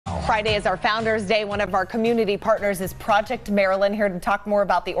Friday is our Founders Day. One of our community partners is Project Marilyn, here to talk more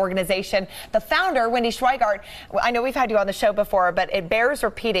about the organization. The founder, Wendy Schweigart, I know we've had you on the show before, but it bears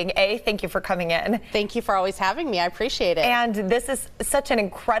repeating. Thank you for coming in. Thank you for always having me. I appreciate it. And this is such an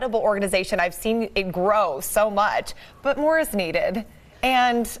incredible organization. I've seen it grow so much, but more is needed.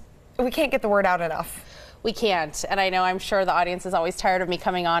 And we can't get the word out enough. We can't, and I know I'm sure the audience is always tired of me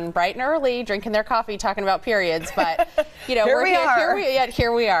coming on bright and early, drinking their coffee, talking about periods, but you know,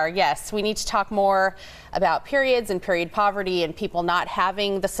 here we are. Yes, we need to talk more about periods and period poverty and people not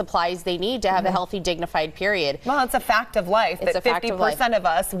having the supplies they need to have a healthy, dignified period. Well, it's a fact of life that 50% of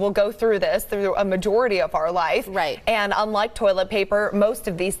us will go through this through a majority of our life. Right. And unlike toilet paper, most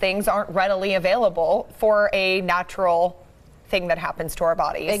of these things aren't readily available for a natural thing that happens to our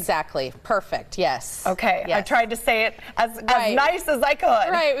bodies. Exactly. Perfect. Yes. Okay. Yes. I tried to say it as nice as I could.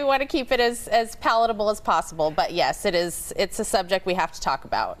 Right. We want to keep it as palatable as possible. But yes, it's a subject we have to talk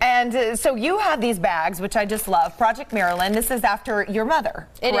about. And so you have these bags, which I just love. Project Marilyn. This is after your mother.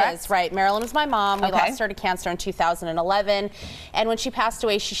 It correct? is. Right. Marilyn was my mom. We lost her to cancer in 2011. And when she passed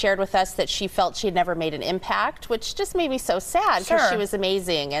away, she shared with us that she felt she had never made an impact, which just made me so sad because she was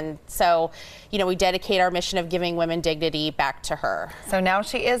amazing. And so, you know, we dedicate our mission of giving women dignity back to her. So now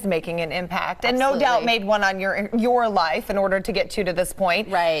she is making an impact, and no doubt made one on your life in order to get you to this point.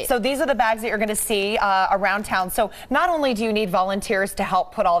 Right. So these are the bags that you're going to see around town. So not only do you need volunteers to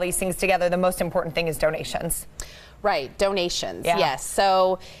help put all these things together, the most important thing is donations. Right, donations, yes.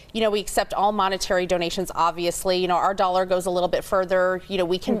 So, you know, we accept all monetary donations, obviously. You know, our dollar goes a little bit further. You know,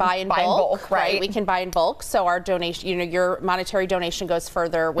 we can buy in bulk, right? We can buy in bulk. So our donation, you know, your monetary donation goes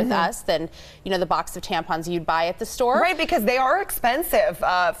further with us than, you know, the box of tampons you'd buy at the store. Right, because they are expensive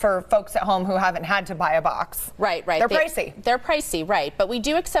for folks at home who haven't had to buy a box. Right, right. They're pricey. They're pricey, right. But we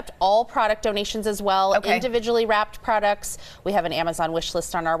do accept all product donations as well, individually wrapped products. We have an Amazon wish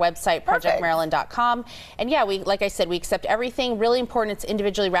list on our website, projectmarilyn.com. And yeah, like I said, we accept everything. Really important, it's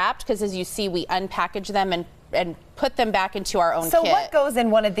individually wrapped because, as you see, we unpackage them and put them back into our own kit. So what goes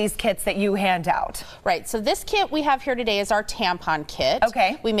in one of these kits that you hand out? Right, so this kit we have here today is our tampon kit.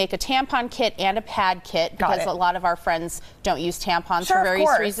 Okay. We make a tampon kit and a pad kit because a lot of our friends don't use tampons for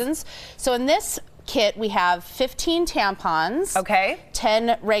various reasons. So in this kit we have 15 tampons. Okay.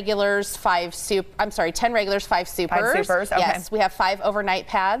 10 regulars, 5 supers. 5 supers. Yes, we have 5 overnight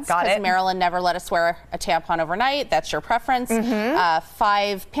pads. Because Marilyn never let us wear a tampon overnight. That's your preference.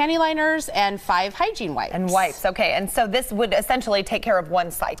 5 panty liners and 5 hygiene wipes. And wipes, okay. And so this would essentially take care of one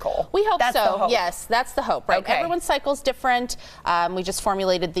cycle. We hope so. Yes, that's the hope, right? Everyone's cycle's different. We just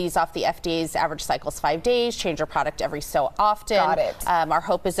formulated these off the FDA's average cycle's 5 days, change our product every so often. Got it. Our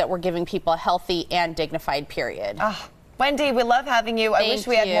hope is that we're giving people a healthy and dignified period. Wendy, we love having you. I wish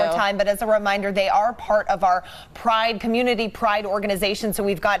we had more time, but as a reminder, they are part of our Community Pride organization. So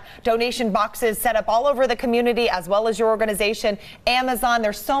we've got donation boxes set up all over the community, as well as your organization, Amazon.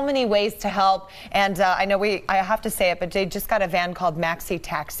 There's so many ways to help. And I know I have to say it, but they just got a van called Maxi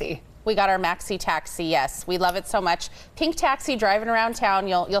Taxi. We got our Maxi Taxi, yes. We love it so much. Pink taxi driving around town.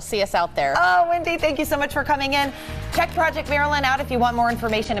 You'll see us out there. Oh, Wendy, thank you so much for coming in. Check Project Marilyn out if you want more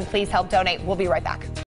information, and please help donate. We'll be right back.